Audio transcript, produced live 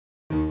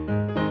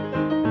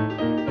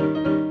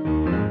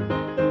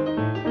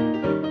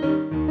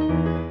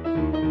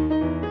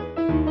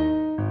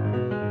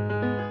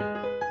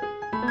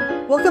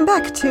Welcome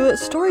back to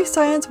Story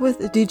Science with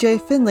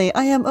DJ Finley.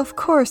 I am, of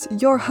course,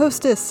 your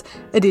hostess,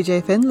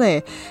 DJ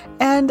Finley.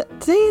 And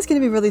today is going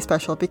to be really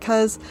special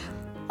because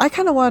I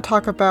kind of want to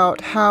talk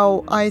about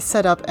how I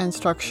set up and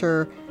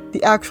structure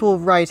the actual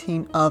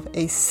writing of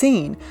a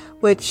scene,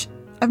 which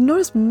I've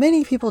noticed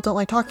many people don't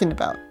like talking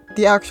about.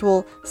 The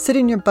actual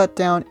sitting your butt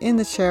down in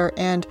the chair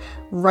and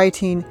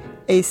writing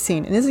a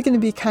scene. And this is going to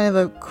be kind of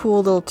a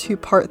cool little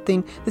two-part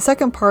thing. The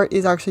second part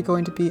is actually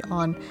going to be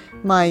on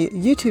my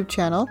YouTube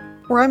channel,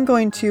 where I'm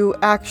going to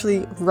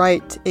actually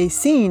write a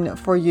scene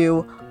for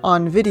you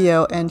on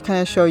video and kind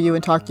of show you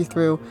and talk you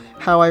through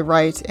how I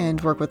write and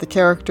work with the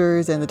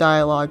characters and the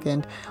dialogue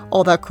and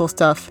all that cool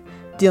stuff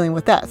dealing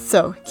with that.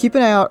 So keep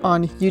an eye out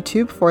on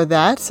YouTube for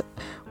that.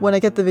 When I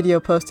get the video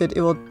posted,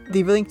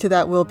 the link to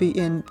that will be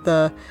in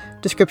the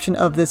description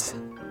of this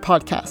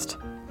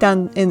podcast,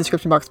 down in the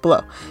description box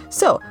below.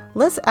 So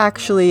let's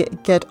actually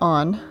get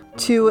on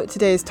to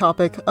today's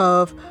topic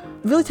of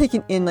really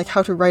taking in like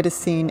how to write a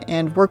scene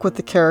and work with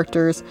the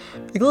characters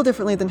like, a little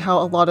differently than how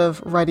a lot of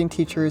writing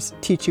teachers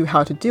teach you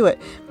how to do it.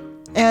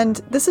 And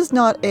this is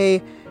not a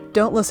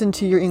don't listen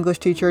to your English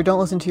teacher, don't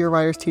listen to your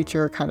writer's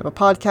teacher kind of a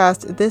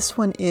podcast. This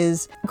one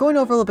is going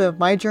over a little bit of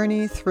my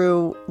journey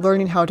through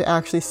learning how to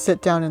actually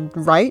sit down and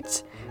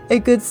write a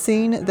good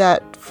scene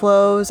that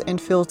flows and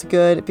feels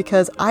good,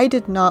 because I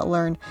did not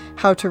learn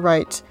how to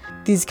write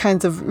these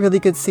kinds of really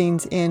good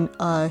scenes in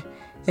an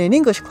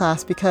English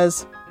class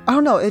because I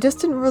don't know, it just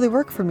didn't really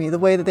work for me the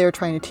way that they were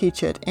trying to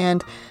teach it.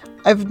 And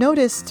I've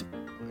noticed,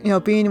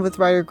 being with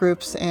writer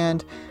groups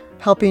and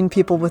helping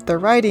people with their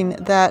writing,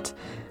 that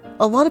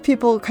a lot of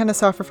people kind of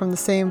suffer from the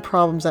same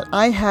problems that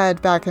I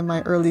had back in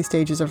my early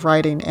stages of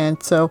writing.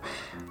 And so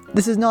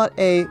this is not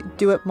a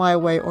do it my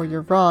way or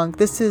you're wrong.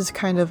 This is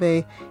kind of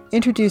a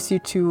introduce you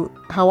to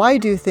how I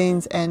do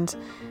things and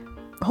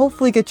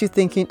hopefully get you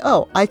thinking,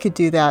 oh, I could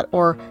do that,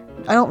 or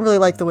I don't really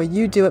like the way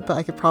you do it, but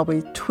I could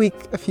probably tweak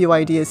a few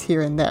ideas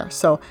here and there.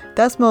 So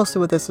that's mostly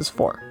what this is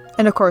for.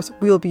 And of course,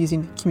 we will be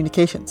using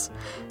communications.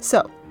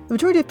 So the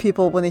majority of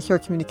people, when they hear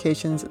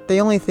communications, they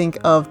only think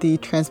of the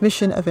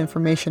transmission of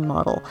information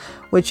model,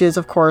 which is,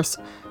 of course,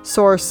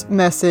 source,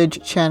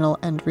 message, channel,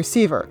 and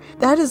receiver.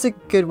 That is a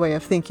good way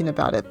of thinking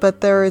about it,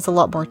 but there is a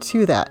lot more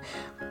to that.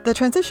 The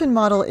transition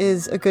model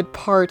is a good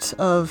part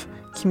of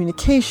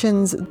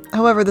communications.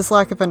 However, this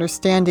lack of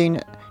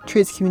understanding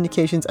treats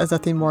communications as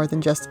nothing more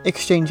than just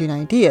exchanging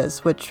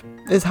ideas, which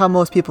is how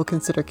most people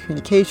consider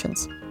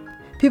communications.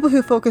 People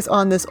who focus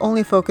on this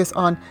only focus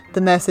on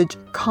the message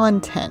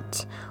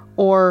content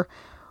or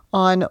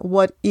on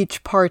what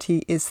each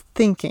party is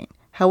thinking.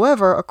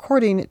 However,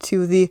 according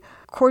to the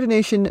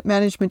Coordination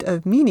Management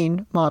of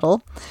Meaning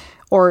model,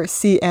 or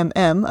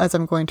CMM, as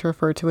I'm going to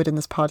refer to it in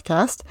this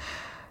podcast,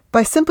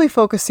 by simply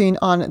focusing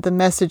on the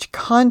message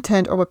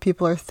content or what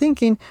people are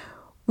thinking,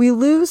 we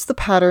lose the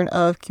pattern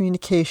of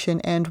communication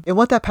and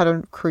what that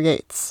pattern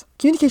creates.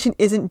 Communication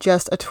isn't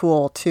just a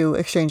tool to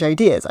exchange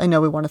ideas. I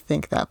know we want to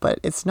think that, but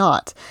it's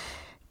not.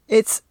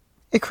 It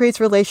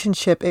creates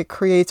relationship, it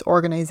creates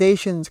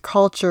organizations,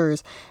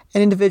 cultures,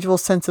 an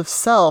individual's sense of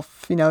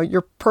self.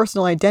 Your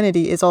personal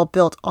identity is all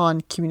built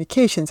on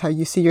communications, how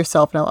you see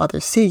yourself and how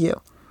others see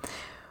you.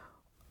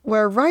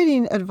 Where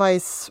writing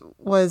advice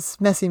was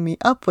messing me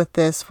up with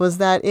this was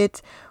that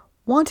it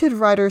wanted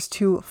writers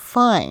to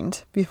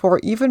find, before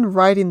even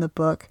writing the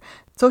book,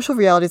 social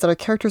realities that our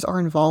characters are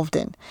involved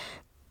in.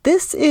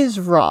 This is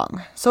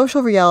wrong.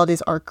 Social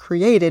realities are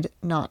created,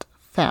 not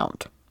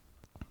found.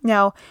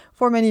 Now,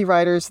 for many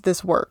writers,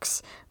 this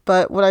works,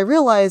 but what I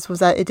realized was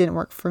that it didn't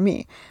work for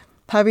me.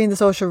 Having the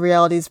social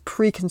realities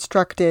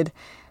pre-constructed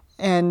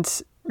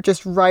and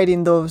just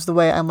writing those the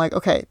way I'm like,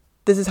 okay,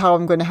 this is how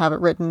I'm going to have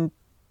it written,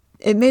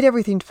 it made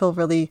everything feel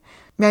really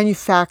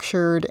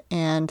manufactured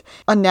and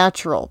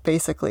unnatural,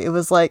 basically.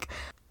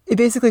 It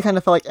basically kind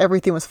of felt like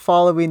everything was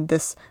following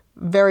this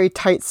very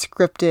tight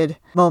scripted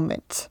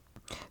moment.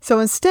 So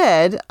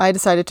instead, I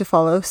decided to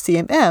follow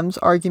CMM's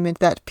argument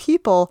that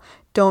people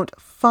don't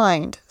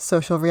find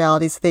social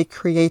realities, they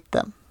create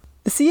them.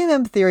 The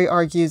CMM theory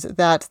argues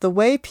that the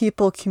way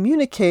people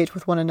communicate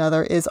with one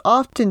another is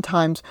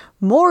oftentimes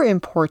more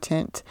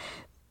important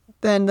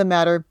than the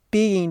matter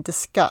being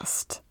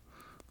discussed.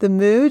 The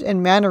mood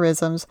and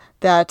mannerisms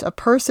that a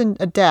person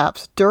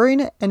adapts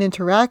during an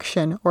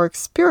interaction or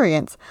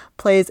experience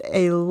plays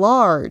a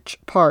large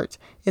part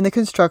in the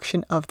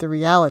construction of the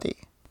reality.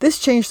 This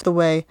changed the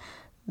way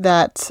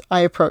that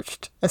I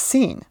approached a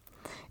scene.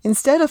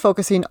 Instead of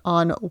focusing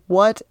on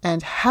what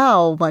and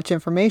how much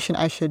information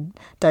I should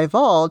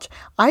divulge,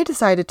 I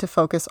decided to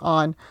focus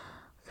on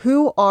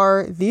who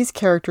are these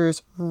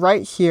characters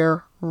right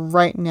here,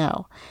 right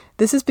now.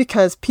 This is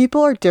because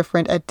people are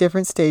different at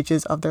different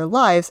stages of their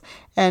lives,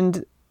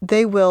 and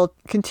they will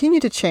continue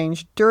to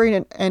change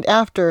during and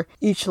after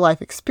each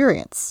life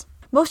experience.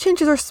 Most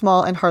changes are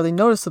small and hardly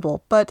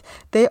noticeable, but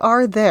they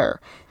are there.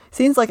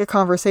 Scenes like a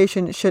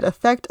conversation should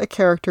affect a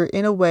character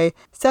in a way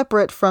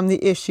separate from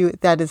the issue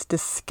that is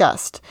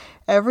discussed.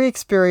 Every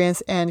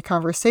experience and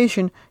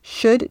conversation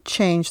should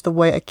change the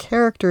way a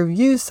character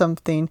views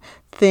something,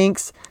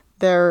 thinks,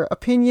 their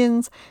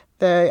opinions,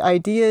 the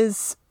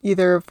ideas,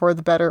 either for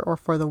the better or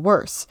for the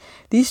worse.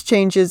 These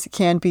changes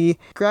can be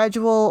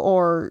gradual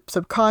or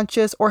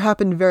subconscious or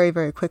happen very,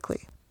 very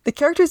quickly. The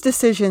character's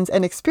decisions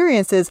and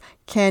experiences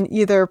can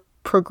either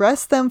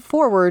progress them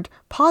forward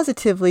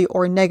positively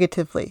or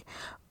negatively,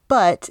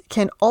 but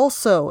can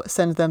also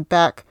send them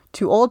back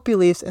to old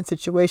beliefs and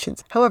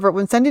situations. However,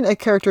 when sending a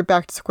character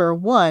back to square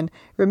one,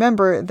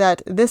 remember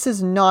that this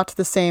is not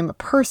the same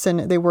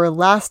person they were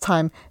last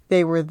time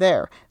they were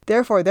there.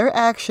 Therefore, their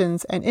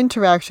actions and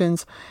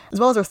interactions, as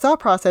well as their thought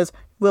process,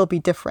 will be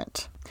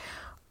different.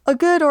 A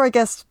good, or I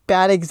guess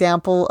bad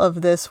example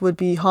of this would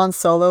be Han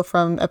Solo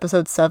from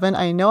episode 7.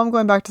 I know I'm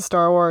going back to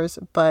Star Wars,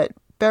 but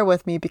bear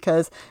with me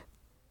because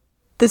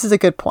this is a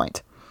good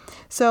point.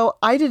 So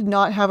I did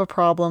not have a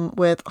problem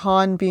with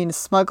Han being a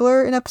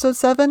smuggler in episode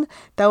 7.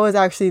 That was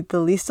actually the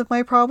least of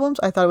my problems.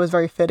 I thought it was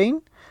very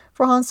fitting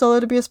for Han Solo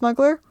to be a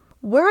smuggler.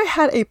 Where I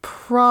had a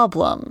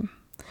problem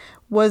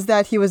was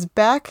that he was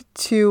back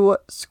to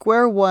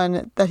square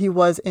one that he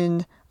was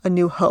in A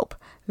New Hope.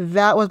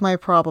 That was my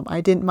problem.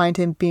 I didn't mind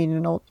him being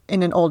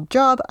in an old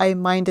job. I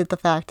minded the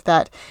fact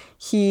that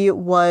he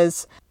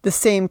was the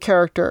same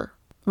character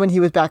when he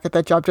was back at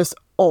that job, just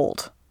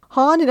old.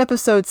 Han in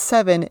episode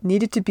 7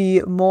 needed to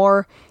be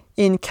more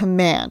in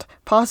command,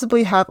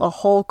 possibly have a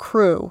whole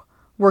crew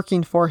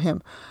working for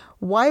him.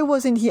 Why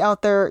wasn't he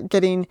out there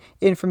getting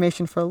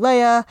information for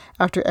Leia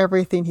after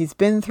everything he's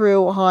been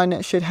through?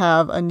 Han should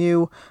have a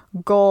new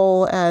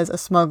goal as a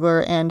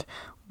smuggler and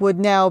would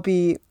now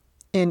be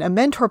in a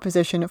mentor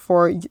position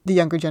for the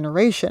younger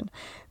generation.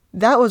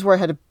 That was where I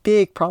had a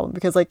big problem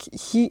because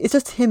it's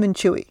just him and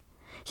Chewie.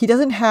 He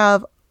doesn't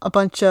have a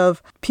bunch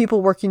of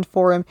people working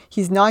for him.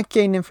 He's not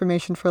getting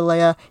information for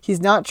Leia. He's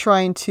not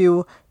trying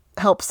to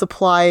help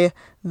supply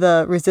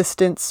the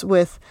resistance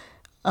with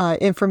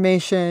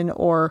information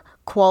or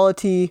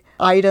quality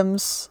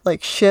items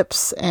like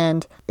ships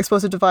and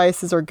explosive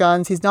devices or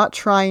guns. He's not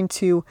trying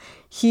to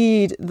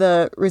heed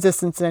the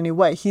resistance in any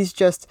way. He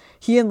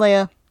and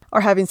Leia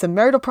are having some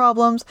marital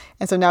problems,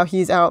 and so now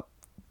he's out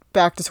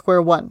back to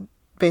square one,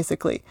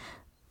 basically.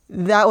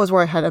 That was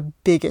where I had a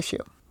big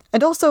issue.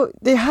 And also,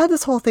 they had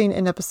this whole thing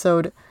in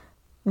episode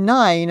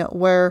 9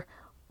 where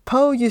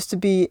Poe used to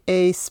be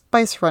a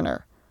spice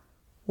runner.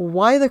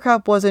 Why the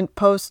crap wasn't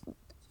Poe's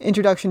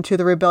introduction to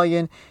the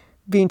rebellion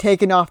being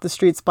taken off the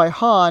streets by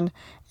Han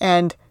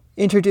and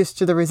introduced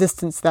to the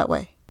resistance that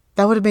way?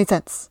 That would have made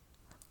sense.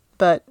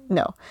 But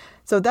no.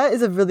 So that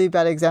is a really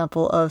bad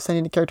example of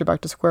sending a character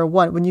back to square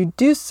one. When you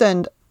do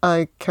send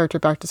a character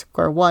back to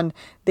square one,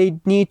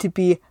 they need to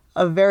be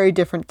a very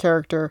different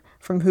character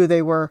from who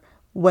they were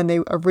when they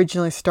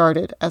originally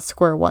started at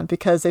square one,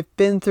 because they've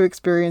been through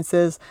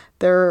experiences,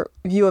 their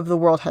view of the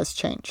world has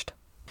changed.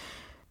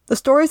 The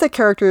stories that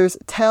characters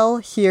tell,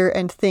 hear,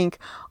 and think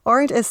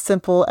aren't as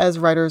simple as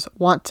writers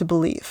want to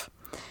believe.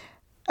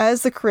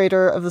 As the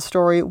creator of the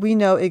story, we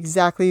know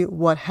exactly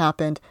what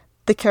happened.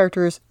 The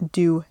characters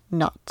do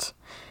not.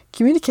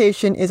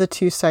 Communication is a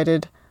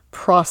two-sided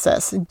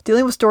process,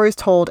 dealing with stories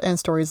told and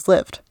stories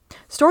lived.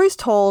 Stories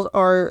told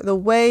are the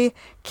way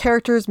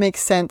characters make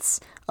sense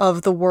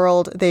of the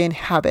world they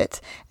inhabit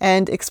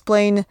and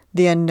explain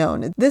the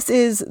unknown. This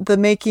is the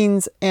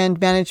makings and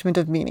management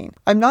of meaning.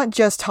 I'm not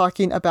just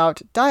talking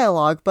about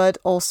dialogue, but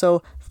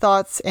also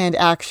thoughts and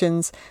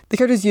actions the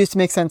characters use to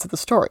make sense of the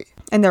story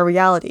and their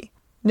reality.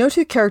 No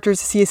two characters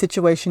see a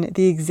situation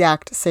the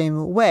exact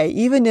same way.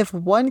 Even if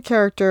one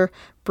character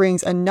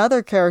brings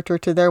another character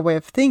to their way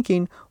of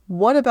thinking,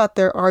 what about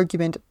their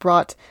argument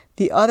brought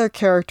the other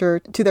character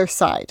to their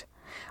side?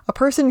 A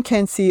person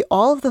can see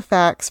all of the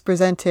facts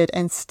presented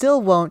and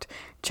still won't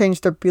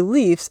change their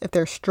beliefs if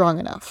they're strong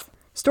enough.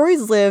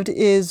 Stories lived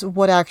is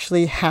what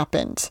actually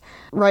happened,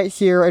 right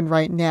here and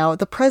right now,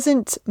 the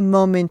present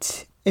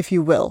moment, if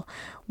you will.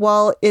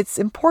 While it's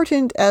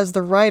important as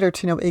the writer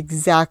to know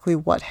exactly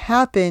what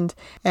happened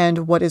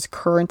and what is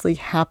currently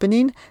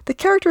happening, the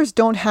characters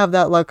don't have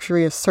that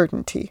luxury of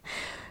certainty.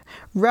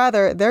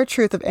 Rather, their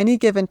truth of any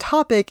given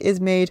topic is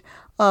made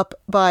up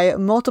by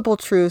multiple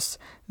truths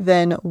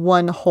than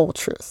one whole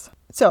truth.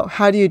 So,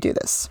 how do you do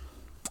this?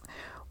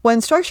 When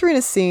structuring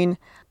a scene,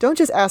 don't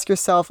just ask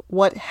yourself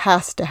what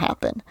has to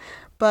happen,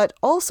 but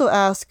also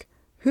ask,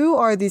 who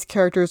are these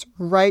characters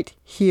right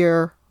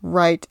here,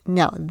 right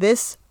now,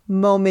 this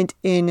moment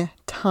in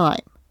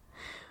time?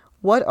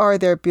 What are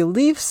their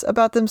beliefs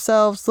about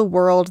themselves, the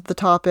world, the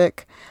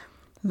topic,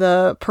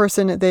 the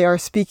person they are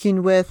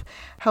speaking with?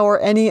 How are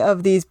any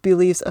of these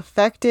beliefs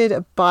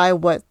affected by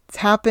what's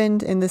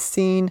happened in the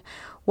scene?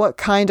 What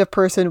kind of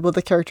person will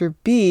the character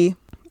be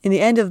in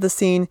the end of the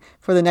scene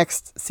for the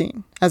next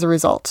scene as a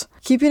result?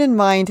 Keeping in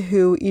mind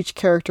who each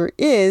character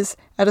is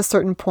at a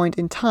certain point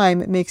in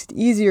time makes it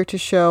easier to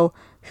show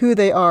who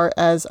they are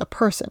as a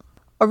person.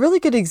 A really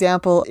good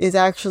example is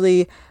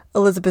actually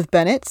Elizabeth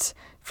Bennet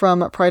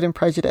from Pride and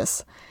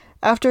Prejudice.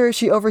 After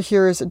she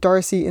overhears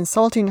Darcy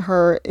insulting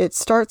her, it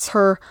starts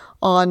her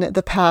on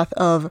the path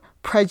of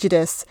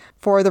prejudice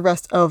for the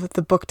rest of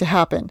the book to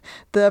happen.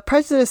 The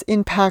prejudice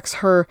impacts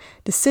her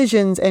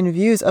decisions and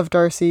views of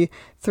Darcy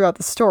throughout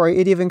the story.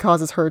 It even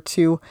causes her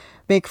to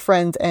make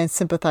friends and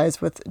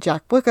sympathize with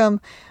Jack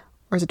Wickham.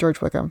 Or is it George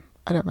Wickham?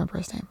 I don't remember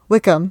his name.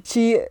 Wickham.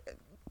 She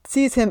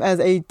sees him as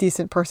a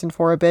decent person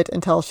for a bit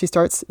until she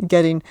starts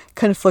getting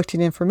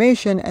conflicting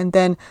information, and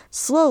then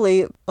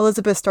slowly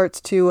Elizabeth starts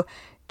to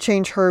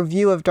change her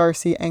view of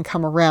Darcy and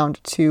come around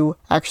to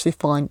actually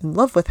falling in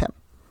love with him.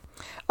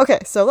 Okay,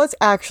 so let's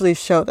actually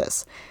show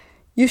this.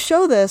 You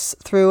show this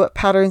through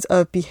patterns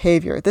of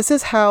behavior. This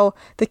is how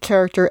the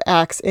character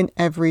acts in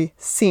every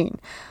scene.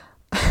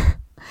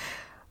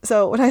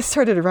 So when I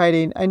started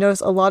writing, I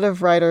noticed a lot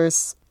of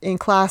writers in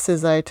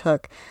classes that I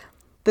took,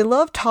 they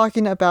love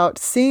talking about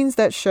scenes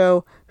that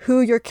show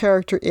who your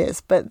character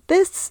is, but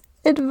this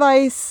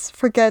advice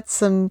forgets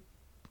to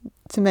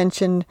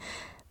mention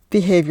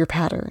behavior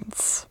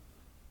patterns.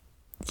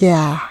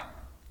 Yeah.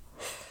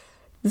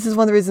 This is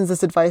one of the reasons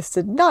this advice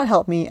did not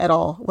help me at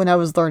all when I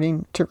was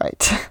learning to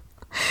write.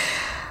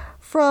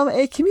 From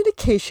a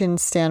communication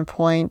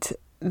standpoint,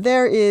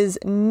 there is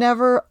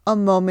never a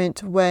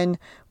moment when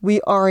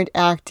we aren't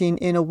acting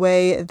in a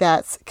way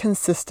that's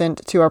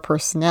consistent to our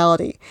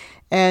personality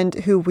and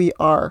who we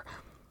are.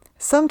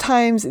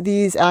 Sometimes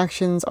these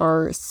actions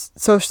are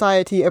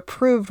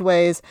society-approved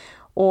ways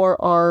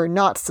or are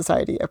not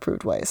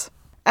society-approved ways.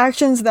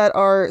 Actions that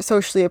are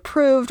socially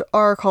approved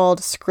are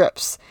called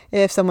scripts.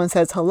 If someone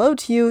says hello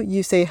to you,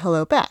 you say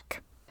hello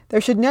back.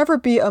 There should never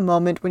be a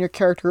moment when your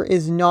character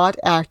is not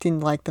acting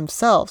like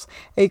themselves.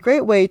 A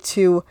great way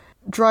to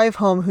drive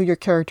home who your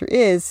character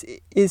is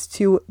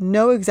to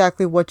know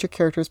exactly what your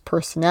character's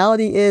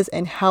personality is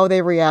and how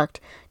they react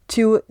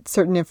to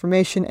certain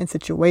information and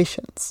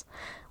situations.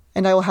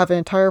 And I will have an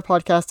entire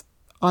podcast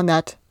on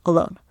that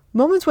alone.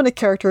 Moments when a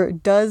character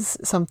does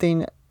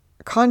something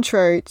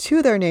contrary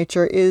to their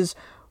nature is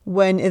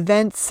when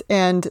events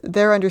and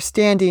their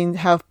understanding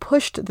have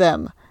pushed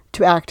them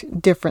to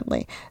act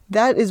differently.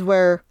 That is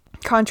where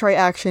contrary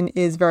action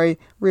is very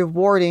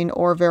rewarding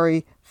or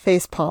very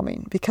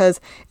face-palming, because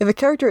if a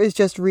character is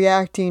just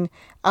reacting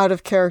out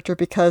of character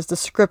because the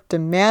script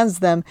demands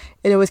them,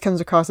 it always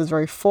comes across as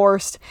very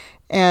forced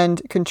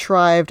and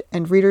contrived,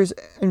 and readers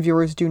and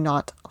viewers do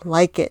not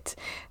like it.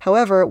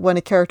 However, when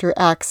a character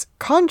acts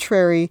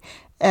contrary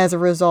as a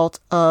result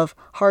of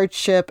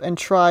hardship and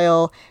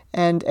trial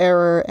and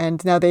error,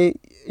 and now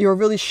you're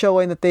really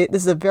showing that this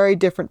is a very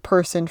different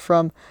person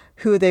from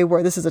who they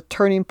were. This is a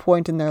turning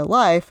point in their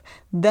life,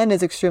 then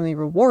is extremely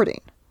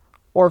rewarding.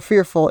 Or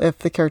fearful if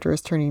the character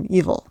is turning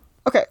evil.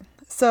 Okay,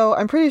 so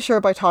I'm pretty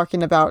sure by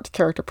talking about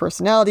character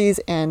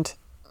personalities and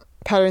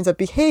patterns of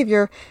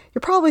behavior,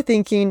 you're probably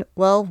thinking,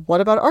 well,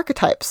 what about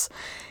archetypes?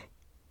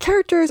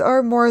 Characters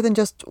are more than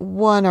just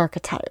one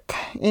archetype.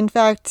 In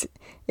fact,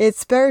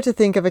 it's better to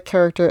think of a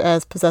character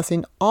as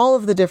possessing all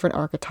of the different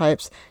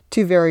archetypes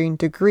to varying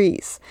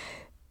degrees.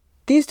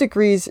 These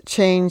degrees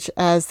change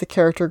as the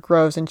character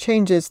grows and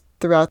changes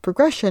throughout the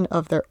progression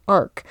of their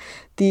arc.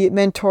 The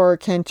mentor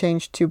can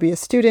change to be a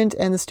student,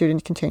 and the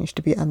student can change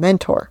to be a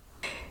mentor.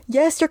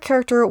 Yes, your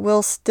character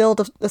will still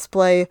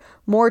display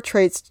more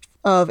traits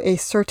of a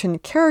certain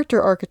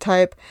character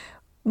archetype.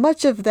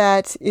 Much of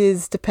that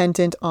is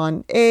dependent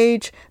on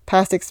age,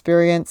 past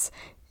experience,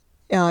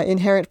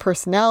 inherent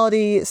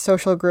personality,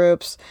 social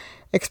groups,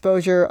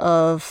 exposure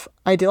of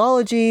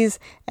ideologies,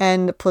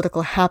 and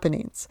political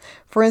happenings.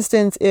 For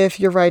instance, if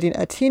you're writing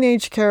a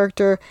teenage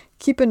character,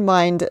 keep in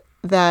mind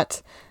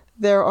that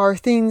there are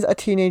things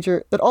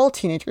that all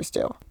teenagers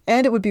do.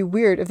 And it would be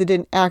weird if they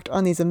didn't act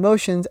on these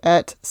emotions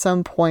at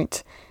some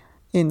point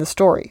in the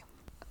story.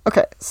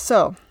 Okay,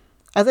 so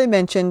as I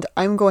mentioned,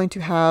 I'm going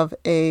to have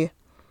a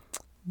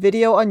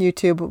video on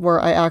YouTube where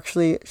I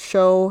actually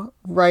show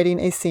writing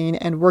a scene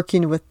and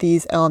working with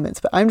these elements,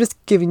 but I'm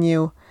just giving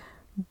you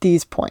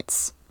these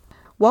points.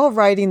 While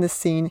writing the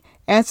scene,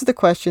 answer the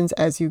questions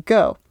as you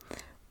go.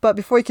 But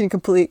before you can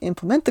completely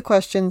implement the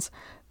questions,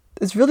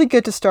 it's really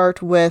good to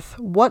start with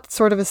what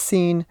sort of a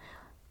scene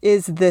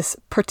is this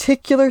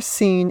particular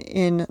scene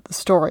in the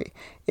story.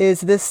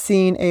 Is this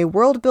scene a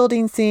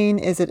world-building scene?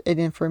 Is it an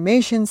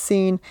information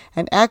scene,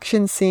 an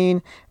action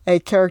scene, a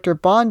character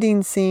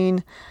bonding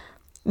scene?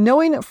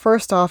 Knowing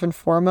first off and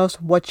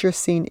foremost what your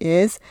scene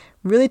is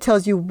really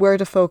tells you where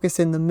to focus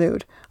in the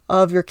mood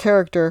of your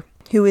character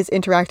who is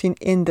interacting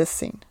in this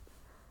scene.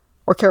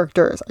 Or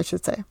characters, I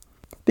should say.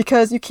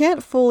 Because you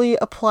can't fully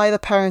apply the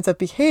patterns of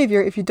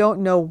behavior if you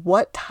don't know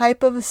what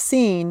type of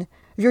scene.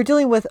 If you're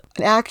dealing with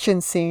an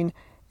action scene,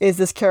 is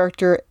this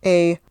character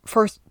a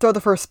throw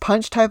the first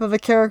punch type of a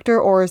character,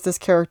 or is this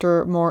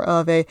character more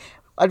of a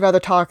I'd rather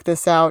talk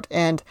this out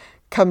and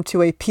come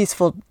to a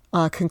peaceful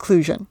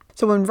conclusion?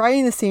 So when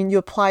writing the scene, you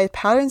apply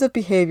patterns of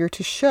behavior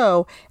to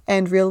show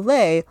and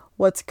relay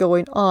what's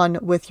going on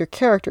with your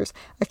characters.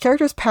 A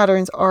character's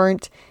patterns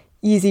aren't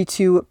easy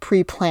to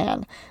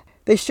pre-plan.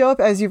 They show up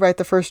as you write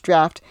the first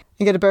draft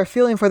and get a better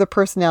feeling for the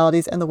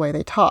personalities and the way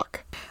they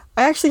talk.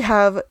 I actually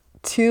have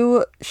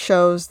two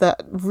shows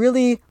that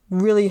really,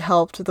 really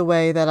helped the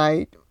way that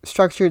I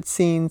structured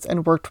scenes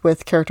and worked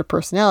with character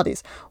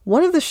personalities.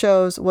 One of the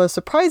shows was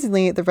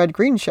surprisingly The Red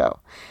Green Show.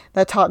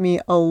 That taught me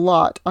a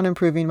lot on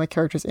improving my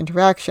characters'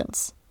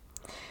 interactions.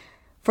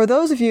 For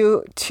those of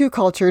you too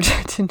cultured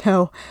to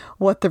know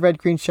what The Red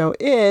Green Show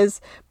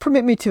is,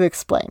 permit me to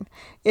explain.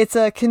 It's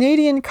a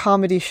Canadian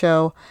comedy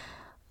show,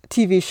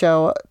 TV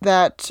show,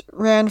 that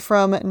ran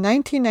from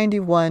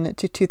 1991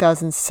 to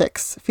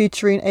 2006,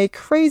 featuring a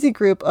crazy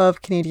group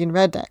of Canadian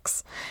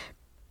rednecks.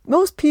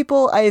 Most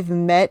people I've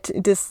met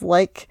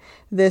dislike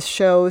this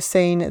show,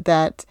 saying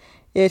that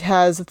it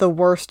has the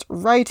worst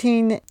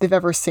writing they've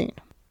ever seen.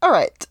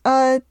 Alright,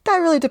 that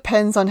really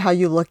depends on how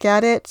you look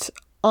at it.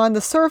 On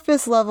the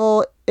surface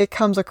level, it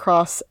comes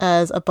across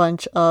as a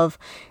bunch of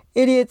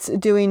idiots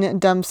doing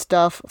dumb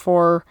stuff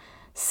for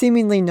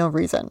seemingly no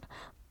reason.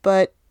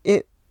 But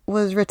it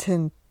was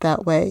written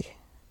that way.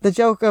 The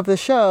joke of the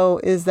show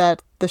is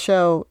that the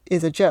show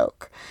is a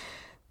joke.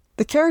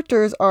 The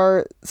characters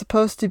are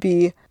supposed to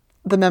be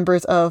the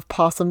members of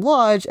Possum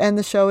Lodge, and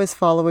the show is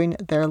following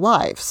their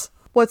lives.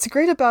 What's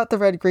great about The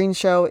Red Green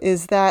Show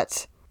is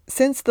that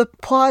since the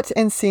plot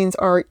and scenes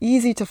are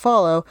easy to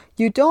follow,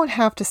 you don't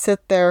have to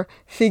sit there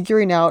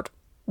figuring out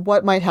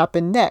what might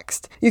happen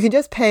next. You can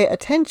just pay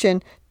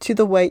attention to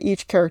the way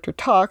each character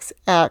talks,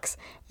 acts,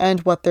 and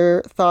what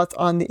their thoughts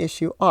on the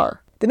issue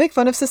are. They make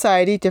fun of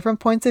society, different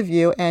points of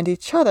view, and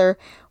each other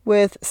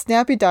with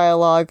snappy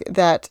dialogue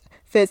that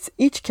fits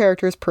each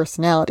character's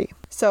personality.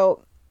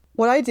 So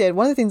one of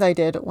the things I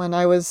did when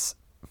I was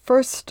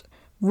first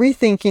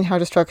rethinking how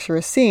to structure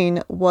a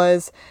scene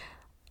was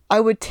I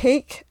would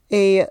take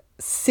a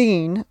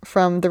scene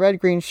from The Red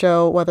Green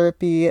Show, whether it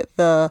be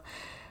the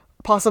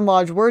Possum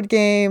Lodge word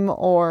game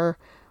or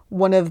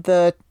one of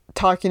the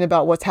talking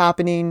about what's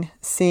happening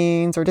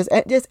scenes, or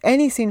just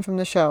any scene from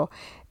the show,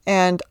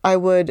 and I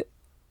would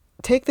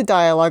take the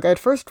dialogue. I'd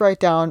first write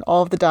down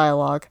all of the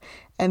dialogue,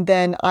 and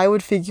then I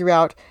would figure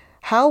out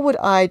how would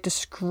I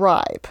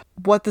describe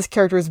what this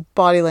character's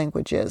body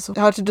language is,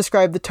 how to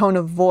describe the tone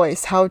of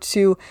voice, how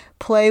to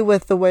play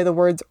with the way the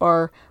words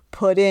are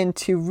put in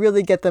to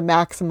really get the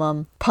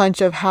maximum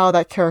punch of how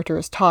that character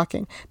is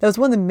talking. That was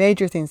one of the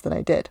major things that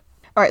I did.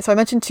 All right, so I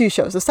mentioned two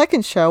shows. The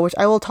second show, which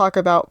I will talk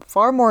about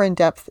far more in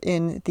depth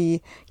in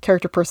the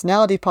Character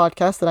Personality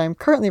podcast that I'm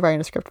currently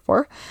writing a script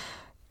for,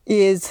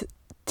 is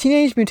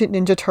Teenage Mutant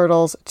Ninja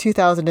Turtles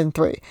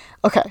 2003.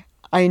 Okay,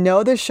 I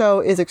know this show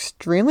is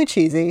extremely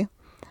cheesy,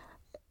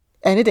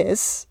 and it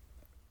is.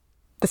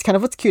 That's kind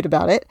of what's cute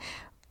about it.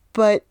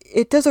 But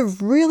it does a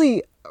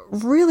really,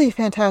 really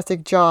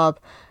fantastic job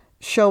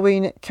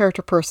showing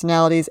character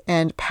personalities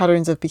and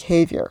patterns of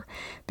behavior,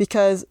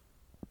 because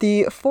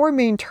the four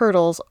main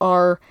turtles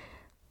are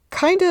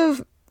kind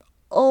of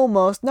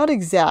almost, not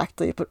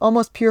exactly, but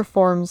almost pure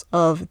forms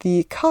of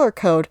the color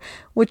code,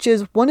 which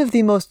is one of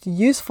the most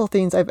useful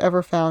things I've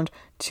ever found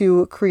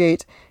to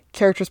create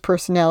characters'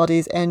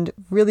 personalities and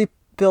really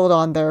build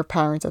on their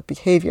patterns of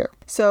behavior.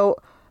 So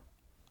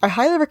I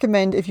highly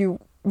recommend, if you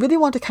really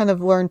want to kind of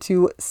learn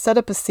to set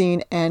up a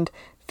scene and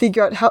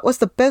figure out what's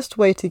the best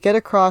way to get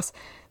across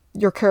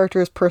your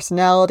character's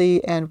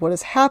personality and what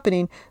is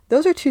happening,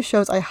 those are two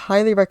shows I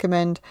highly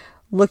recommend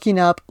looking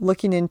up,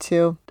 looking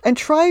into, and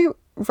try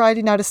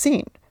writing out a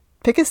scene.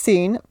 Pick a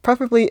scene,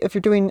 preferably if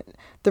you're doing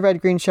The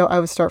Red Green Show, I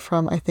would start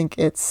from, I think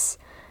it's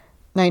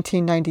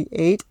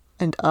 1998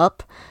 and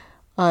up.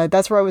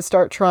 That's where I would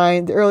start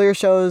trying. The earlier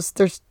shows,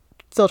 they're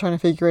still trying to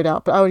figure it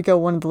out, but I would go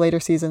one of the later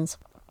seasons.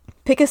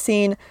 Pick a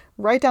scene,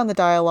 write down the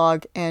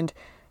dialogue, and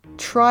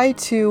try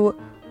to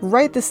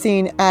write the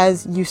scene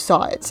as you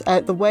saw it,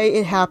 the way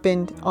it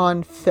happened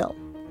on film,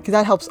 because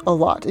that helps a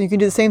lot. And you can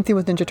do the same thing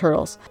with Ninja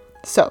Turtles.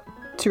 So,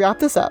 to wrap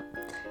this up,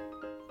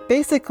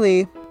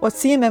 basically, what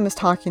CMM is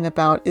talking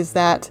about is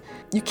that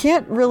you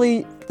can't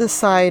really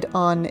decide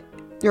on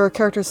your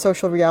character's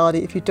social reality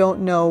if you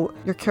don't know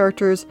your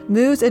character's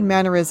moods and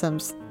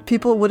mannerisms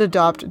people would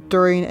adopt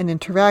during an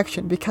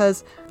interaction,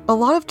 because a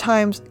lot of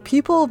times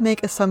people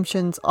make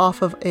assumptions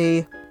off of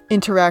a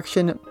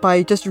interaction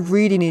by just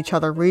reading each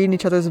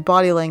other's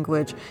body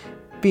language,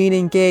 being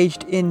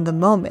engaged in the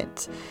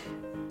moment.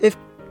 If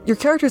your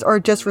characters are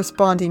just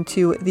responding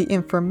to the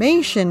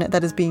information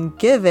that is being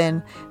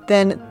given,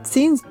 then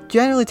scenes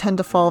generally tend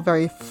to fall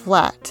very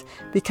flat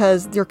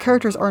because your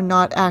characters are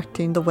not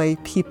acting the way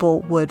people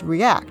would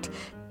react.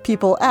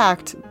 People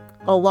act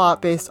a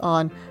lot based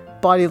on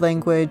body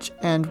language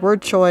and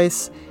word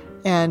choice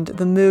and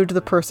the mood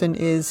the person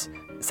is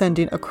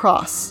sending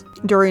across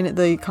during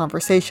the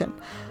conversation.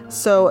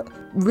 So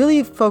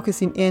really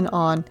focusing in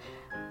on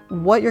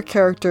what your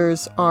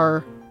characters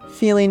are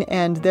feeling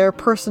and their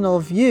personal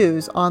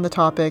views on the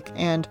topic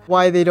and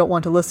why they don't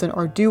want to listen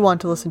or do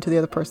want to listen to the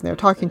other person they're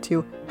talking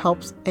to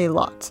helps a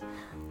lot.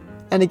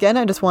 And again,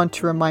 I just want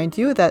to remind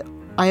you that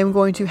I am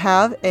going to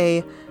have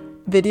a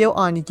video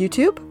on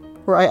YouTube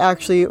where I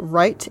actually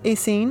write a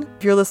scene.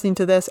 If you're listening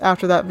to this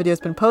after that video has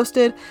been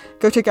posted,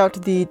 go check out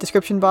the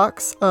description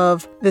box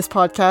of this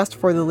podcast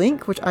for the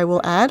link, which I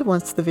will add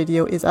once the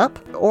video is up.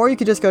 Or you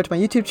could just go to my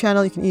YouTube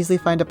channel. You can easily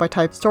find it by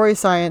type Story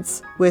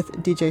Science with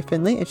DJ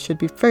Finley. It should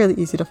be fairly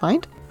easy to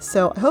find.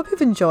 So I hope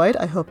you've enjoyed.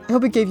 I hope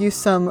it gave you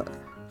some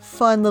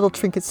fun little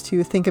trinkets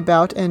to think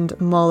about and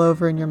mull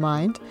over in your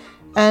mind.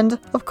 And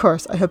of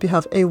course, I hope you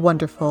have a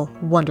wonderful,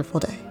 wonderful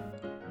day.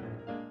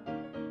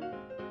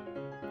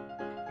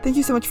 Thank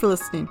you so much for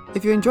listening.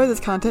 If you enjoy this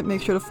content,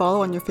 make sure to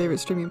follow on your favorite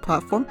streaming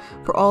platform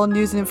for all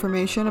news and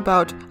information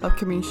about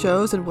upcoming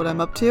shows and what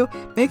I'm up to.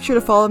 Make sure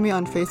to follow me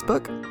on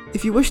Facebook.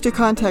 If you wish to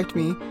contact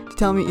me to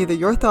tell me either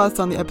your thoughts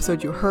on the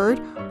episode you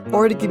heard,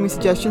 or to give me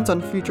suggestions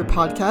on future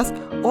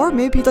podcasts, or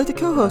maybe you'd like to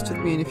co-host with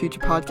me in a future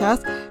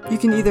podcast, you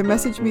can either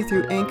message me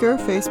through Anchor,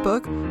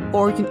 Facebook,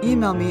 or you can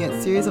email me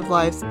at Series of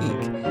Lives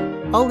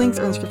Inc. All links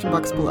are in the description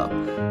box below.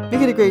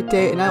 Make it a great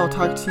day, and I will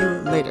talk to you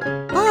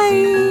later.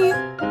 Bye!